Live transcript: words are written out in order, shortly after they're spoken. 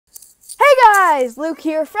guys, Luke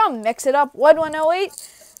here from Mix It Up 1108.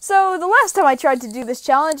 So the last time I tried to do this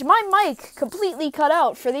challenge, my mic completely cut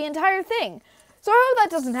out for the entire thing. So I hope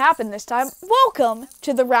that doesn't happen this time. Welcome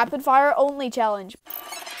to the Rapid Fire Only Challenge.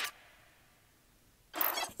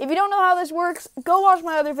 If you don't know how this works, go watch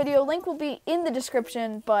my other video. Link will be in the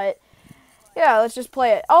description, but yeah, let's just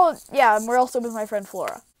play it. Oh, yeah, and we're also with my friend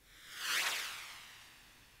Flora.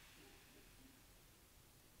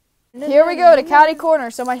 Here we go to Catty Corner.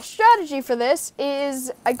 So my strategy for this is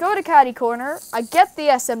I go to Catty Corner, I get the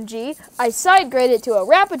SMG, I side grade it to a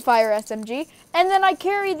rapid fire SMG, and then I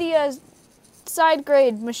carry the side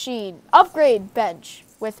grade machine, upgrade bench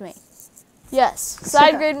with me. Yes,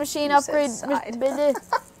 side grade machine, upgrade.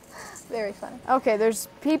 Very funny. Okay, there's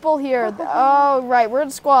people here. Oh, right, we're in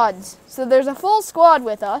squads. So there's a full squad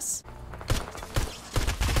with us.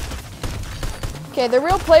 Okay, they're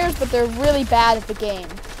real players, but they're really bad at the game.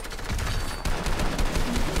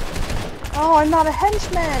 Oh, I'm not a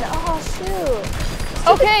henchman. Oh, shoot.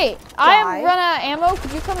 Okay, I'm run out of ammo.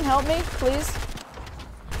 Could you come and help me, please?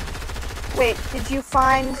 Wait, did you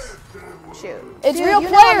find... Shoot. It's Dude, real you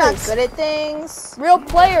players. Know I'm not good at things. Real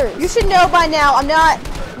players. You should know by now I'm not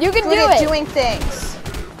you can good do at it. doing things.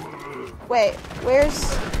 Wait,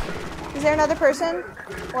 where's... Is there another person?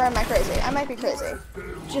 Or am I crazy? I might be crazy.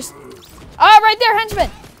 Just... Ah, right there, henchman.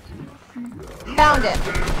 Found it.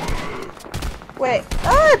 Wait.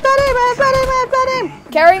 Oh, I found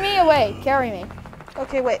him! Carry me away. Carry me.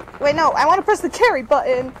 Okay, wait. Wait, no. I want to press the carry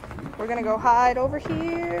button. We're going to go hide over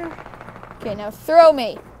here. Okay, now throw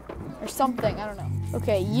me. Or something. I don't know.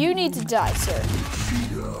 Okay, you need to die, sir.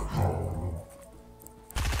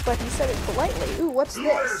 But he said it politely. Ooh, what's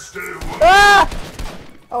this? Ah!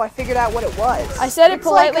 Oh, I figured out what it was. I said it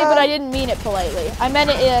politely, but I didn't mean it politely. I meant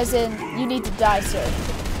it as in, you need to die, sir.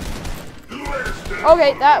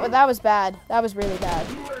 Okay, that was bad. That was really bad.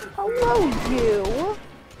 Hello, you.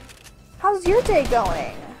 How's your day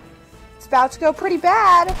going? It's about to go pretty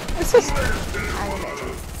bad. I'm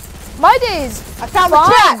amazing. My day's I found fine.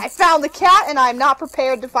 the cat. I found the cat, and I'm not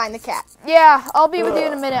prepared to find the cat. Yeah, I'll be with you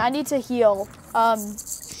in a minute. I need to heal.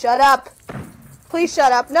 Shut up. Please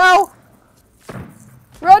shut up. No.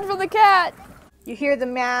 Run from the cat. You hear the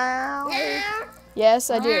meow?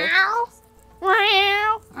 Yes, I do.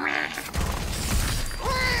 Meow.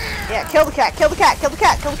 Yeah, kill the cat, kill the cat, kill the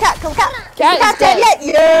cat, kill the cat, kill the cat. Cat is the cat dead yet?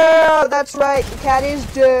 Yeah, that's right. The cat is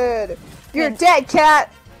dead. You're dead,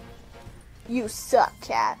 cat. You suck,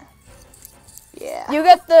 cat. Yeah.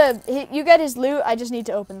 You get his loot. I just need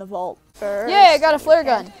to open the vault. Yeah, I got a flare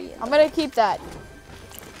gun. I'm gonna keep that.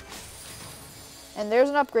 And there's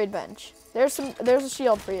an upgrade bench. There's a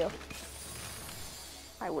shield for you.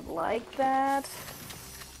 I would like that.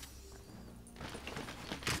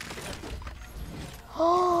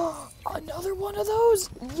 Oh, another one of those?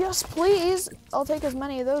 Yes, please. I'll take as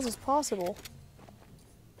many of those as possible.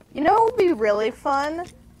 You know what would be really fun?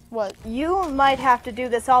 What? You might have to do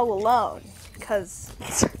this all alone. Because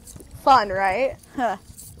it's fun, right? Huh.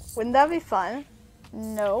 Wouldn't that be fun?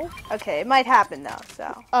 No. Okay, it might happen though,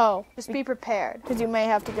 so. Oh. Just be prepared. Because you may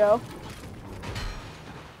have to go.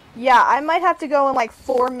 Yeah, I might have to go in like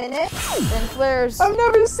 4 minutes. Then flares. I've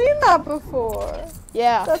never seen that before.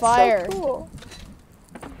 Yeah, That's fire. so cool.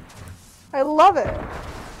 I love it. Oh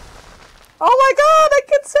my god, I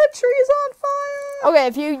can set trees on fire! Okay,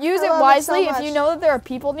 if you use it love it wisely, so if you much. know that there are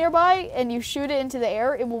people nearby and you shoot it into the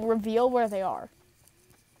air, it will reveal where they are.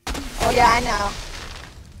 Oh yeah, I know.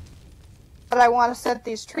 But I want to set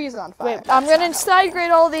these trees on fire. Wait, I'm gonna side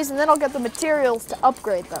grade all of these and then I'll get the materials to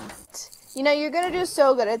upgrade them. You know, you're gonna do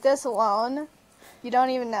so good at this alone. You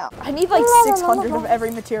don't even know. I need like 600 of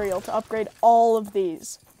every material to upgrade all of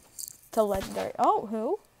these to legendary. Oh,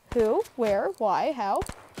 who? Who? Where? Why? How?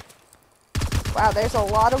 Wow, there's a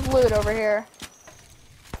lot of loot over here.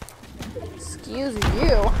 Excuse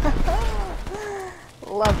you.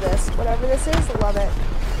 Love this. Whatever this is, love it.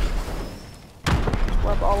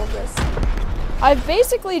 Love all of this. I've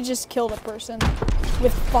basically just killed a person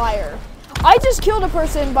with fire. I just killed a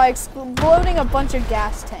person by exploding a bunch of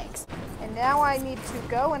gas tanks. And now I need to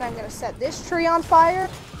go and I'm gonna set this tree on fire.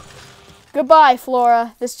 Goodbye,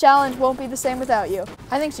 Flora. This challenge won't be the same without you.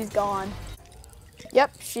 I think she's gone.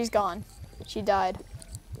 Yep, she's gone. She died.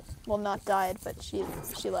 Well, not died, but she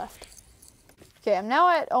left. Okay, I'm now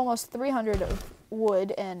at almost 300 of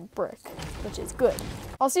wood and brick, which is good.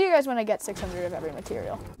 I'll see you guys when I get 600 of every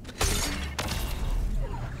material.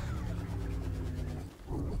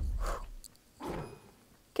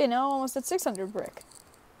 Okay, now I'm almost at 600 brick.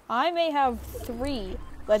 I may have 3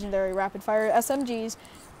 legendary rapid fire SMGs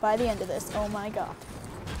by the end of this. Oh my god.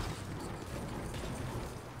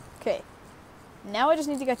 Okay. Now I just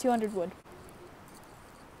need to get 200 wood.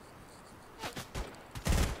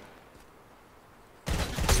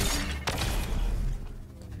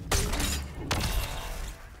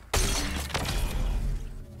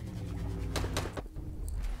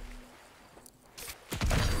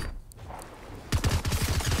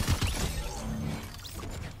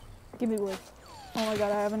 Give me wood. Oh my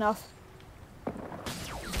god, I have enough.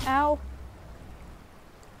 Ow.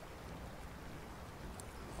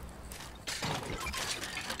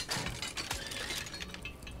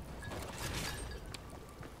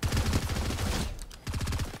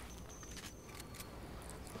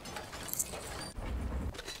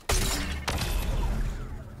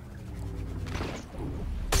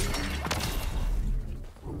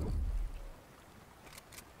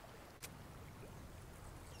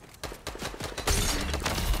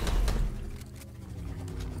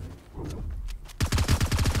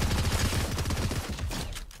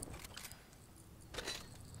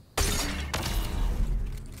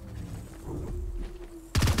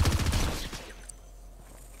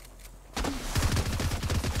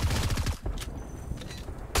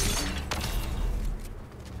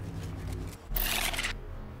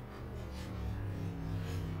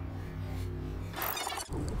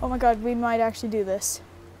 Oh my god, we might actually do this.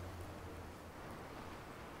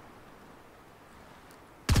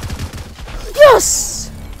 Yes!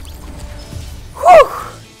 Whew!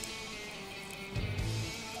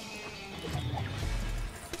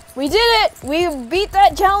 We did it! We beat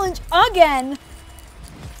that challenge again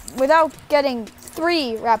without getting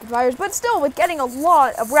 3 rapid fires, but still with getting a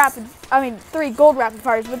lot of 3 gold rapid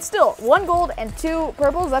fires, but still 1 gold and 2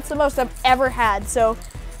 purples. That's the most I've ever had. So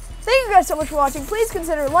thank you guys so much for watching. Please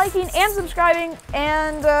consider liking and subscribing,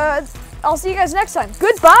 and I'll see you guys next time.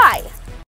 Goodbye!